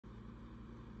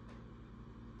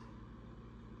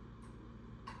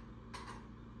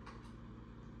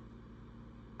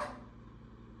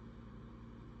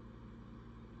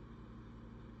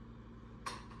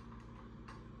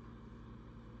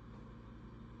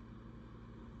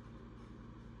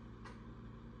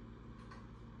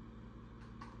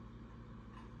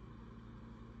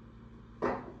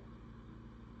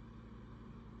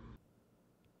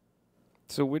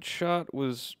So which shot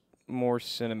was more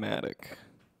cinematic?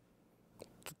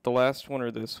 The last one or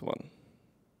this one?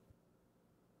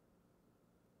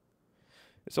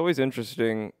 It's always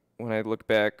interesting when I look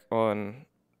back on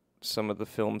some of the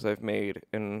films I've made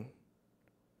and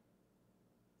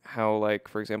how, like,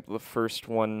 for example, the first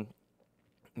one,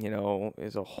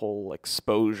 is a whole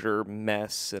exposure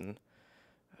mess, and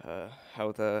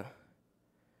how the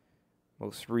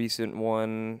most recent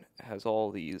one has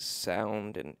all these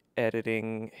sound and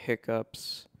editing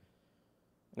hiccups.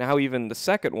 And how even the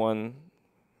second one,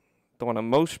 the one I'm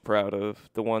most proud of,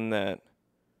 the one that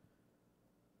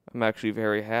I'm actually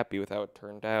very happy with how it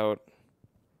turned out,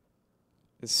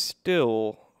 is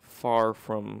still far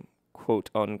from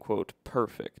quote unquote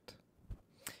perfect.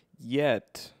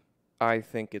 Yet, I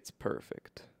think it's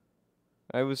perfect.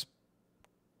 I was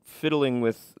fiddling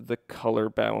with the color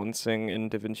balancing in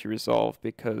DaVinci Resolve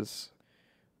because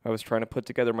I was trying to put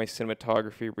together my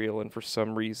cinematography reel, and for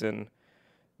some reason,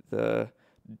 the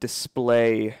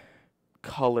display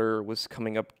color was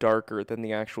coming up darker than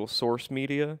the actual source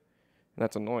media. And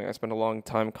that's annoying. I spent a long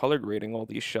time color grading all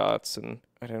these shots, and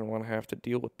I didn't want to have to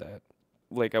deal with that.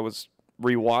 Like, I was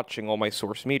rewatching all my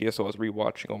source media, so I was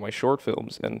rewatching all my short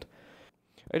films, and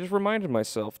I just reminded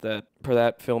myself that for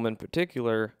that film in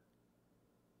particular,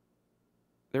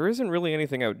 there isn't really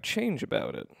anything I would change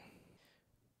about it.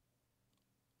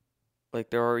 Like,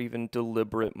 there are even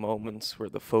deliberate moments where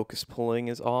the focus pulling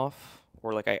is off,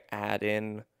 or like I add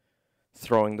in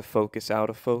throwing the focus out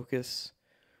of focus.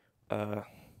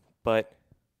 But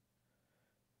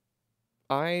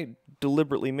I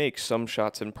deliberately make some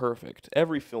shots imperfect.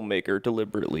 Every filmmaker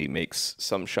deliberately makes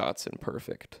some shots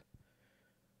imperfect.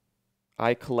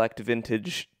 I collect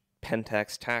vintage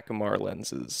Pentax Takumar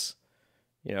lenses.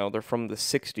 They're from the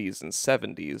 60s and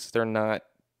 70s. They're not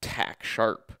tack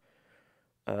sharp,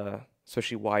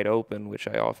 especially wide open, which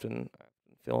I often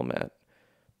film at.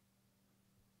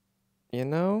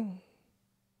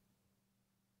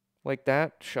 Like,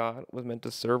 that shot was meant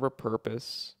to serve a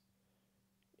purpose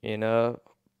in a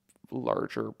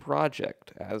larger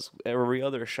project, as every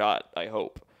other shot, I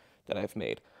hope, that I've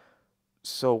made.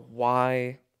 So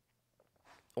why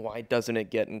doesn't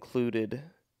it get included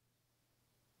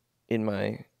in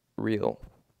my reel?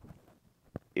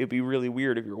 It'd be really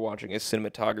weird if you're watching a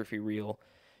cinematography reel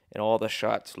and all the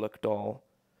shots looked all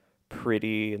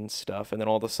pretty and stuff, and then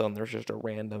all of a sudden there's just a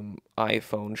random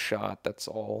iPhone shot that's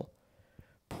all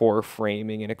poor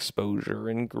framing and exposure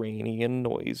and grainy and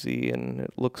noisy, and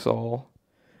it looks all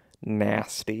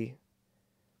nasty.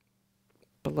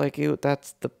 But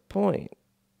that's the point.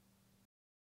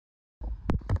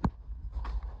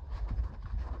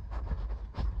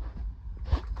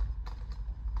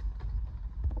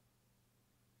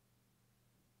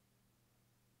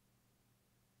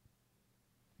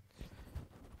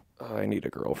 I need a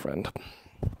girlfriend.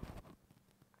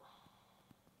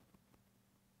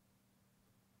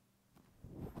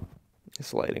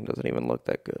 This lighting doesn't even look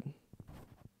that good.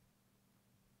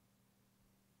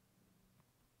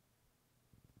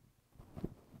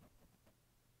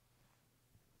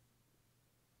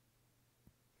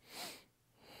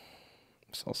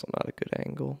 It's also not a good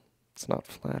angle. It's not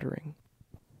flattering.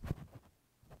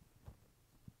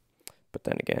 But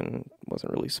then again, it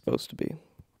wasn't really supposed to be.